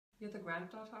You're the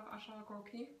granddaughter of Arshile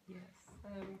Gorky. Yes.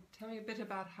 Tell me a bit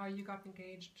about how you got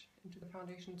engaged into the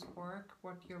foundation's work,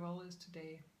 what your role is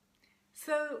today.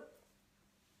 So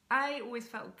I always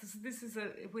felt this is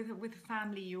with a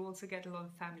family, you also get a lot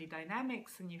of family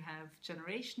dynamics, and you have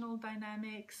generational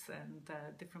dynamics and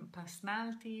different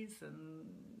personalities. And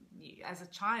as a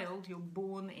child, you're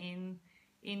born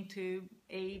into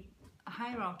a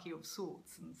hierarchy of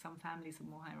sorts, and some families are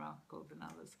more hierarchical than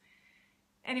others.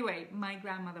 Anyway, my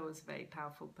grandmother was a very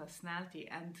powerful personality,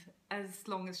 and as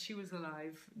long as she was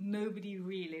alive, nobody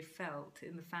really felt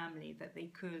in the family that they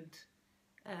could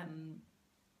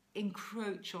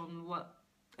encroach on what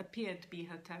appeared to be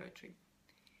her territory.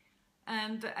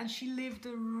 And she lived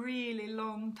a really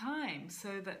long time,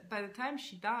 so that by the time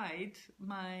she died,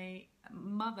 my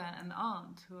mother and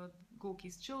aunt, who are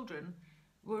Gorky's children,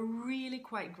 were really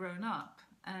quite grown up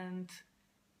and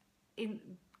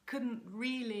couldn't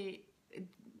really,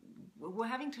 were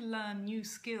having to learn new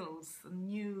skills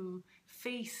and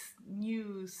face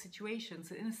new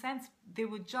situations. In a sense, they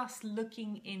were just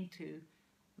looking into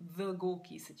the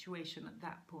Gorky situation at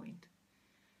that point,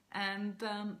 and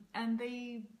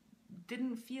they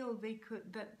didn't feel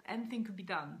that anything could be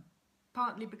done,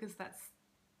 partly because that's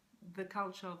the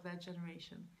culture of their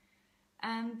generation.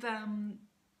 And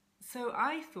so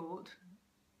I thought,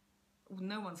 well,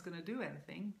 no one's going to do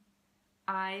anything.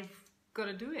 I've got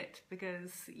to do it,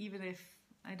 because even if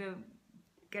I don't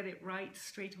get it right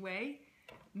straight away,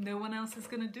 no one else is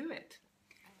going to do it.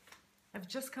 I've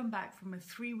just come back from a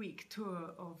 3-week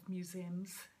tour of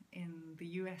museums in the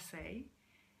USA.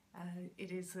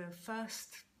 It is a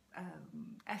first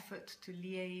effort to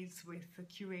liaise with the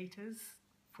curators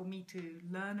for me to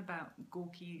learn about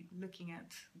Gorky, looking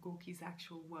at Gorky's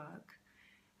actual work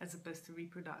as opposed to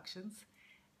reproductions,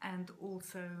 and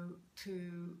also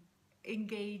to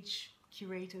engage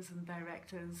curators and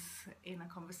directors in a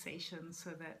conversation so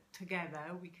that together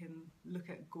we can look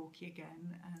at Gorky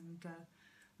again and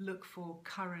look for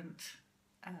current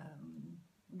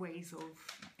ways of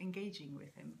engaging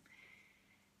with him.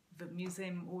 The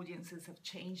museum audiences have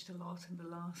changed a lot in the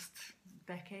last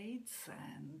decades,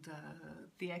 and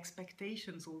the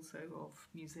expectations also of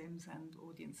museums and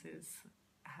audiences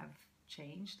have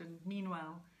changed. And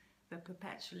meanwhile, there are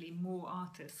perpetually more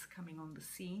artists coming on the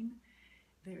scene.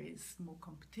 There is more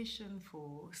competition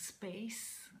for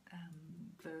space.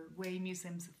 The way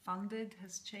museums are funded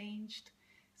has changed.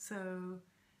 So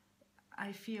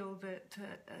I feel that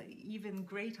even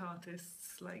great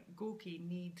artists like Gorky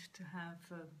need to have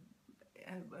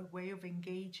a way of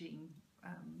engaging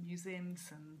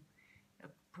museums and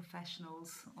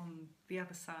professionals on the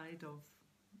other side of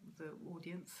the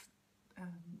audience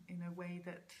in a way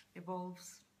that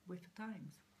evolves with the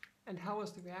times. And how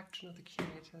was the reaction of the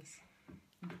curators?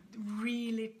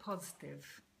 Really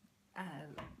positive.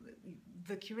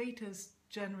 The curators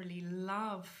generally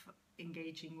love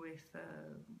engaging with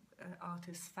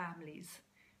artists' families,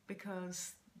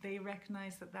 because they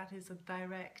recognize that that is a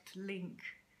direct link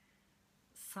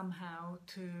somehow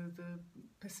to the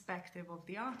perspective of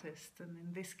the artist. And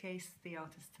in this case, the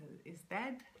artist is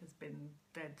dead, has been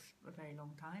dead a very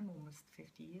long time, almost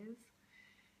 50 years.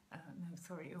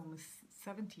 Almost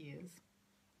 70 years.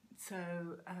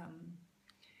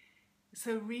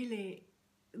 So really,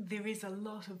 there is a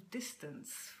lot of distance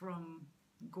from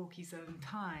Gorky's own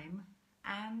time,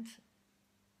 and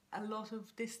a lot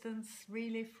of distance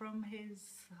really from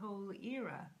his whole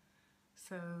era.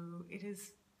 So it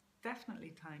is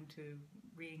definitely time to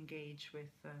re-engage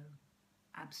with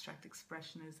abstract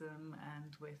expressionism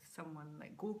and with someone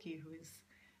like Gorky, who is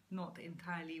not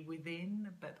entirely within,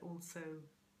 but also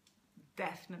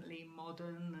definitely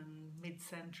modern and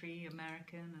mid-century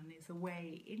American, and is a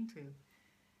way into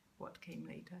what came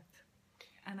later.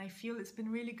 And I feel it's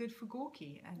been really good for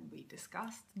Gorky, and we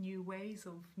discussed new ways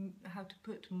of how to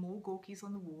put more Gorkys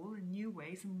on the wall in new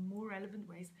ways and more relevant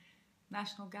ways.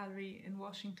 National Gallery in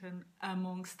Washington,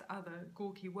 amongst other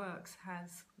Gorky works,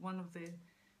 has one of the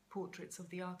portraits of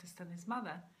the artist and his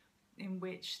mother, in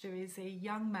which there is a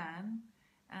young man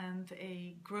and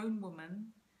a grown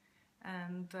woman,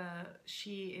 and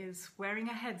she is wearing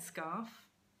a headscarf,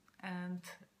 and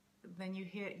then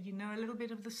you know a little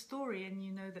bit of the story, and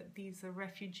you know that these are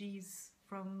refugees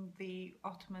from the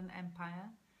Ottoman Empire,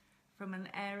 from an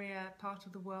part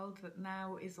of the world that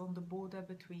now is on the border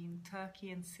between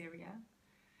Turkey and Syria,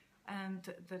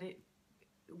 and that it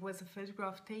was a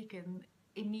photograph taken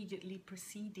immediately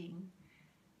preceding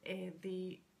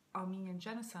the Armenian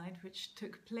genocide, which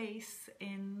took place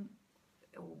in,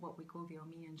 or what we call the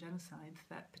Armenian genocide,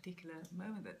 that particular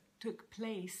moment that took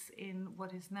place in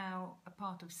what is now a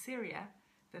part of Syria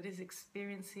that is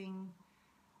experiencing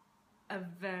a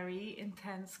very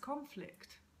intense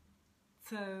conflict.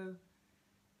 So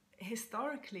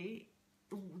historically,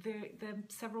 there are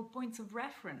several points of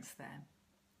reference there.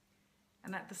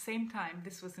 And at the same time,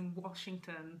 this was in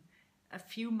Washington a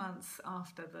few months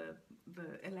after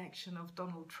the election of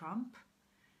Donald Trump,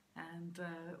 and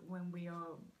when we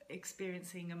are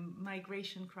experiencing a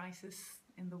migration crisis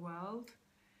in the world,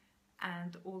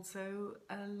 and also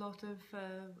a lot of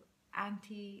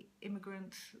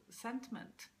anti-immigrant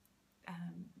sentiment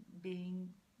being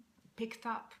picked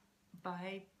up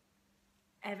by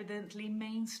evidently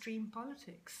mainstream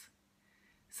politics.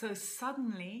 So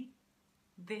suddenly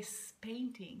this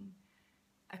painting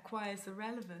acquires a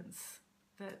relevance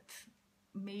that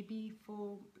maybe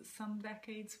for some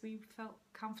decades we felt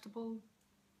comfortable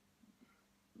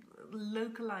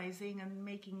localizing and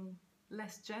making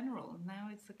less general. Now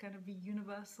it's a kind of a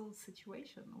universal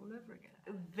situation all over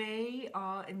again. They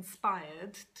are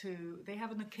inspired they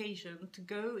have an occasion to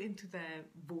go into their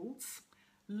vaults,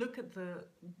 look at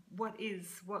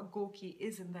what Gorky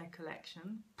is in their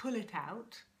collection, pull it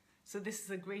out. So this is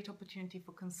a great opportunity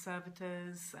for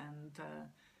conservators and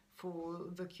for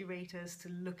the curators to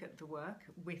look at the work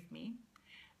with me.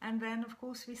 And then, of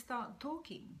course, we start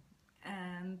talking.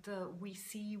 And we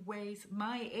see ways.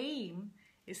 My aim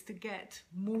is to get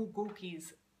more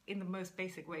Gorkys, in the most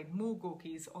basic way, more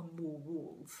Gorkys on more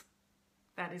walls.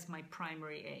 That is my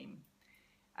primary aim.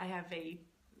 I have a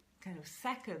kind of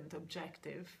second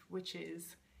objective, which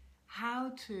is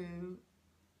how to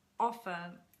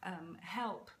offer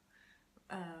help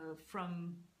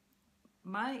from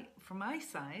my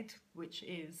side, which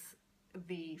is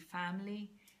the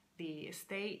family, the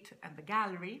estate and the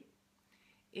gallery,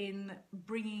 in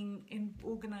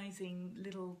organizing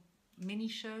little mini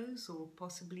shows or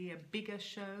possibly a bigger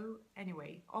show.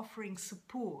 Anyway, offering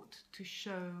support to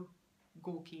show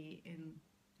Gorky in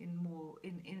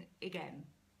again,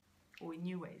 or in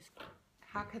new ways.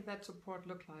 How can that support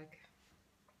look like?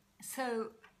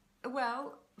 So,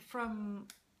 well,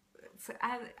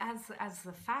 as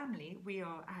a family, we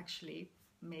are actually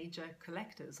major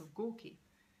collectors of Gorky,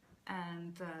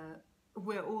 and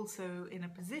we're also in a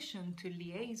position to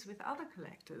liaise with other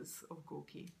collectors of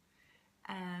Gorky.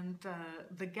 And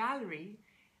the gallery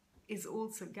is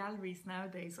also, galleries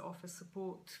nowadays offer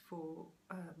support for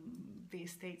the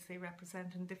estates they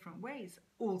represent in different ways,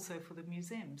 also for the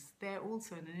museums. They're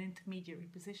also in an intermediary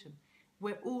position.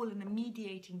 We're all in a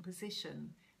mediating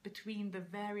position between the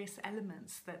various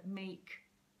elements that make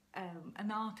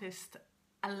an artist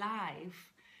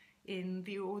alive in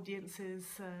the audience's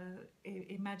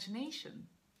imagination.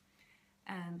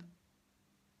 And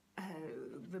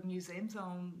the museums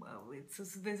are,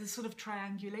 there's a sort of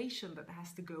triangulation that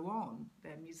has to go on.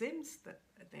 There are museums,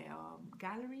 there are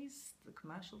galleries, the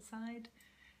commercial side,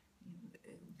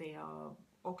 there are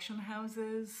auction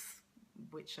houses,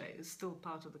 which is still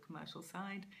part of the commercial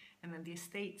side, and then the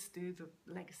estates do the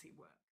legacy work.